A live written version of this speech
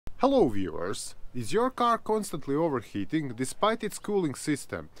Hello viewers! Is your car constantly overheating despite its cooling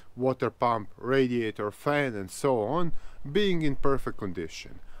system, water pump, radiator, fan and so on being in perfect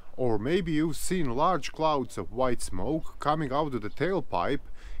condition? Or maybe you've seen large clouds of white smoke coming out of the tailpipe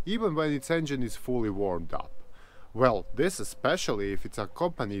even when its engine is fully warmed up. Well, this, especially if it's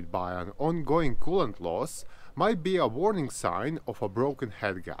accompanied by an ongoing coolant loss, might be a warning sign of a broken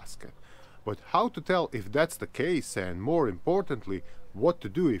head gasket. But how to tell if that's the case, and more importantly, what to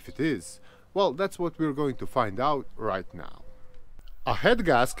do if it is? Well, that's what we're going to find out right now. A head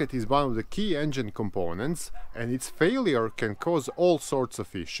gasket is one of the key engine components, and its failure can cause all sorts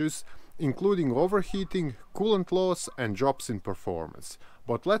of issues, including overheating, coolant loss and drops in performance.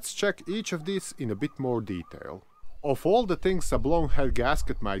 But let's check each of these in a bit more detail. Of all the things a blown head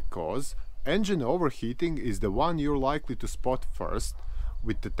gasket might cause, engine overheating is the one you're likely to spot first,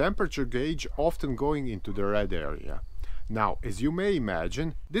 with the temperature gauge often going into the red area. Now, as you may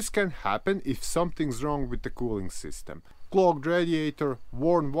imagine, this can happen if something's wrong with the cooling system. Clogged radiator,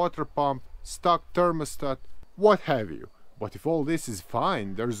 worn water pump, stuck thermostat, what have you. But if all this is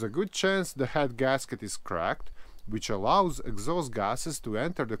fine, there's a good chance the head gasket is cracked, which allows exhaust gases to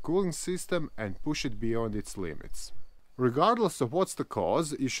enter the cooling system and push it beyond its limits. Regardless of what's the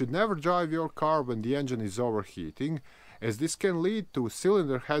cause, you should never drive your car when the engine is overheating, as this can lead to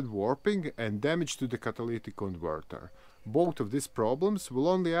cylinder head warping and damage to the catalytic converter. Both of these problems will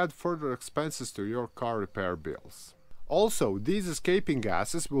only add further expenses to your car repair bills. Also, these escaping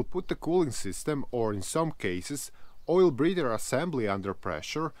gases will put the cooling system, or in some cases, oil breather assembly under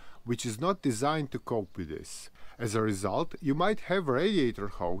pressure, which is not designed to cope with this. As a result, you might have radiator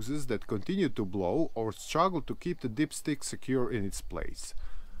hoses that continue to blow or struggle to keep the dipstick secure in its place.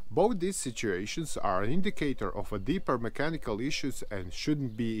 Both these situations are an indicator of a deeper mechanical issues and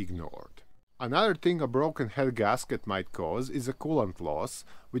shouldn't be ignored. Another thing a broken head gasket might cause is a coolant loss,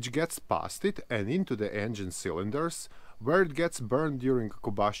 which gets past it and into the engine cylinders, where it gets burned during a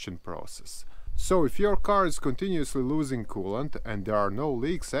combustion process. So if your car is continuously losing coolant and there are no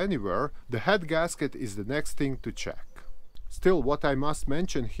leaks anywhere, the head gasket is the next thing to check. Still, what I must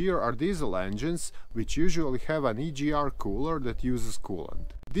mention here are diesel engines, which usually have an EGR cooler that uses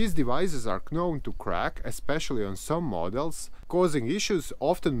coolant. These devices are known to crack, especially on some models, causing issues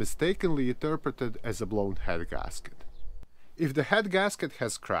often mistakenly interpreted as a blown head gasket. If the head gasket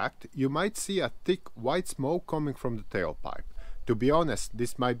has cracked, you might see a thick white smoke coming from the tailpipe. To be honest,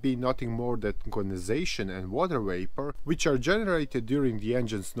 this might be nothing more than condensation and water vapor, which are generated during the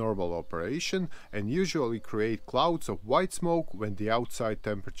engine's normal operation and usually create clouds of white smoke when the outside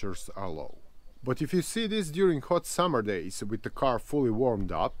temperatures are low. But if you see this during hot summer days with the car fully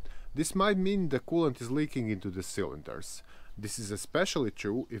warmed up, this might mean the coolant is leaking into the cylinders. This is especially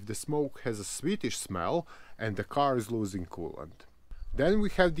true if the smoke has a sweetish smell and the car is losing coolant. Then we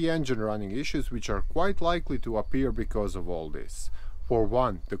have the engine running issues, which are quite likely to appear because of all this. For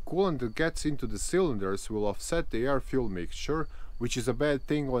one, the coolant that gets into the cylinders will offset the air-fuel mixture, which is a bad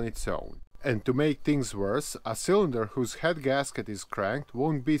thing on its own. And to make things worse, a cylinder whose head gasket is cranked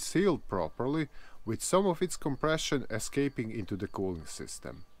won't be sealed properly, with some of its compression escaping into the cooling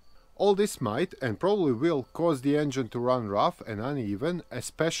system. All this might, and probably will, cause the engine to run rough and uneven,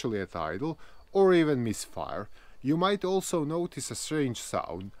 especially at idle, or even misfire. You might also notice a strange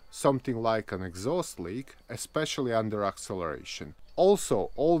sound, something like an exhaust leak, especially under acceleration.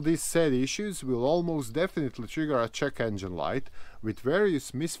 Also, all these said issues will almost definitely trigger a check engine light, with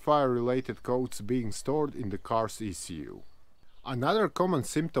various misfire-related codes being stored in the car's ECU. Another common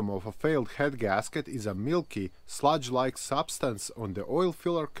symptom of a failed head gasket is a milky, sludge-like substance on the oil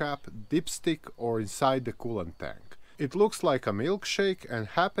filler cap, dipstick, or inside the coolant tank. It looks like a milkshake and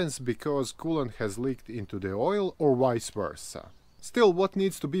happens because coolant has leaked into the oil or vice versa. Still, what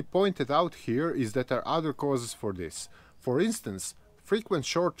needs to be pointed out here is that there are other causes for this. For instance, frequent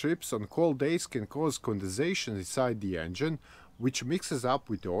short trips on cold days can cause condensation inside the engine, which mixes up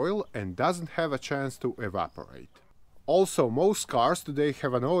with oil and doesn't have a chance to evaporate. Also, most cars today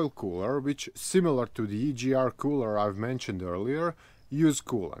have an oil cooler, which, similar to the EGR cooler I've mentioned earlier, use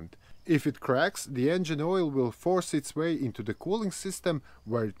coolant. If it cracks, the engine oil will force its way into the cooling system,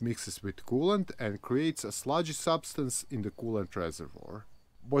 where it mixes with coolant and creates a sludgy substance in the coolant reservoir.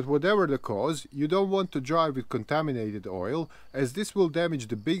 But whatever the cause, you don't want to drive with contaminated oil, as this will damage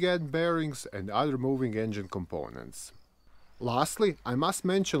the big end bearings and other moving engine components. Lastly, I must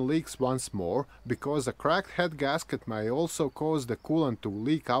mention leaks once more, because a cracked head gasket may also cause the coolant to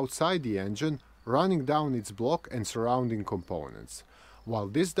leak outside the engine, running down its block and surrounding components. While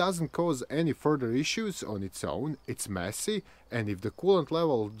this doesn't cause any further issues on its own, it's messy, and if the coolant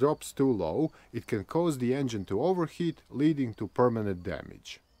level drops too low, it can cause the engine to overheat, leading to permanent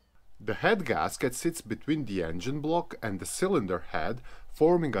damage. The head gasket sits between the engine block and the cylinder head,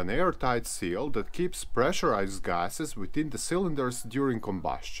 forming an airtight seal that keeps pressurized gases within the cylinders during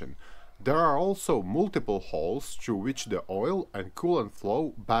combustion. There are also multiple holes through which the oil and coolant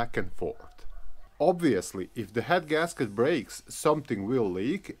flow back and forth. Obviously, if the head gasket breaks, something will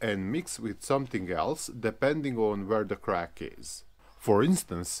leak and mix with something else depending on where the crack is. For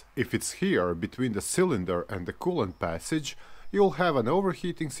instance, if it's here between the cylinder and the coolant passage, you'll have an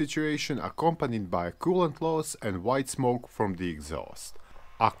overheating situation accompanied by coolant loss and white smoke from the exhaust.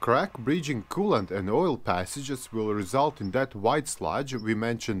 A crack bridging coolant and oil passages will result in that white sludge we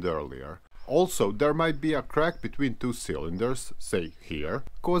mentioned earlier. Also, there might be a crack between two cylinders, say here,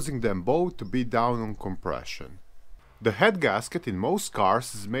 causing them both to be down on compression. The head gasket in most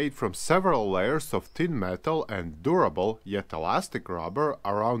cars is made from several layers of thin metal and durable yet elastic rubber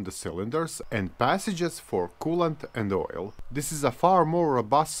around the cylinders and passages for coolant and oil. This is a far more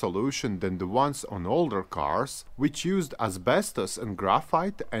robust solution than the ones on older cars, which used asbestos and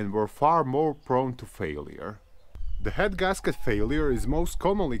graphite and were far more prone to failure. The head gasket failure is most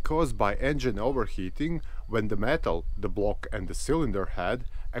commonly caused by engine overheating when the metal, the block and the cylinder head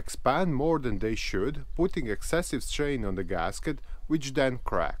expand more than they should, putting excessive strain on the gasket, which then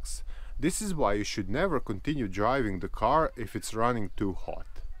cracks. This is why you should never continue driving the car if it's running too hot.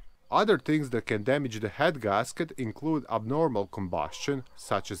 Other things that can damage the head gasket include abnormal combustion,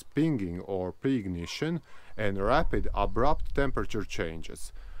 such as pinging or pre-ignition, and rapid, abrupt temperature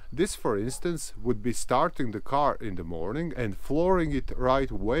changes. This, for instance, would be starting the car in the morning and flooring it right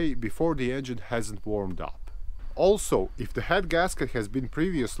away before the engine hasn't warmed up. Also, if the head gasket has been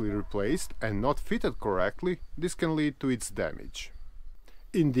previously replaced and not fitted correctly, this can lead to its damage.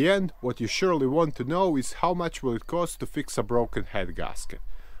 In the end, what you surely want to know is how much will it cost to fix a broken head gasket.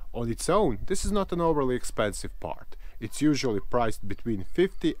 On its own, this is not an overly expensive part. It's usually priced between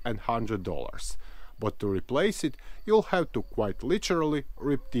 $50 and $100. But to replace it, you'll have to quite literally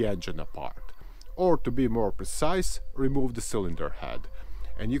rip the engine apart. Or to be more precise, remove the cylinder head.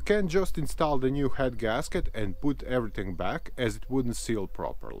 And you can't just install the new head gasket and put everything back, as it wouldn't seal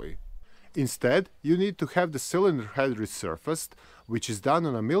properly. Instead, you need to have the cylinder head resurfaced, which is done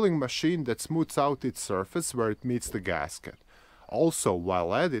on a milling machine that smooths out its surface where it meets the gasket. Also,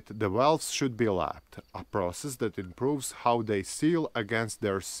 while at it, the valves should be lapped, a process that improves how they seal against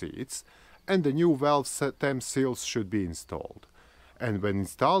their seats, and the new valve stem seals should be installed. And when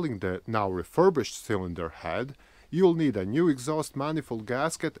installing the now refurbished cylinder head, you'll need a new exhaust manifold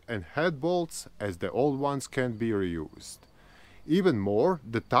gasket and head bolts, as the old ones can be reused. Even more,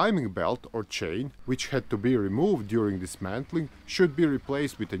 the timing belt or chain, which had to be removed during dismantling, should be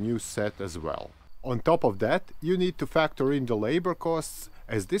replaced with a new set as well. On top of that, you need to factor in the labor costs,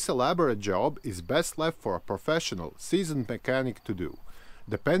 as this elaborate job is best left for a professional, seasoned mechanic to do.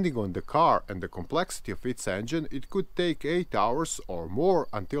 Depending on the car and the complexity of its engine, it could take 8 hours or more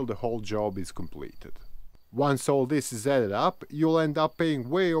until the whole job is completed. Once all this is added up, you'll end up paying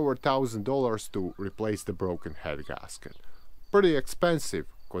way over $1,000 to replace the broken head gasket. Pretty expensive,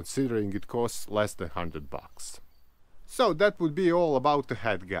 considering it costs less than $100. So that would be all about the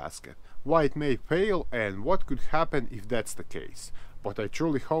head gasket, why it may fail and what could happen if that's the case. But I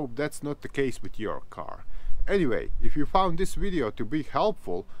truly hope that's not the case with your car. Anyway, if you found this video to be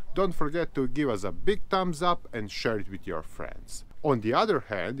helpful, don't forget to give us a big thumbs up and share it with your friends. On the other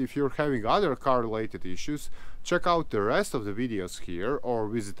hand, if you're having other car-related issues, check out the rest of the videos here or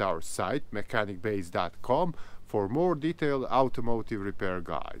visit our site mechanicbase.com for more detailed automotive repair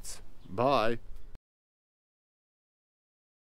guides. Bye!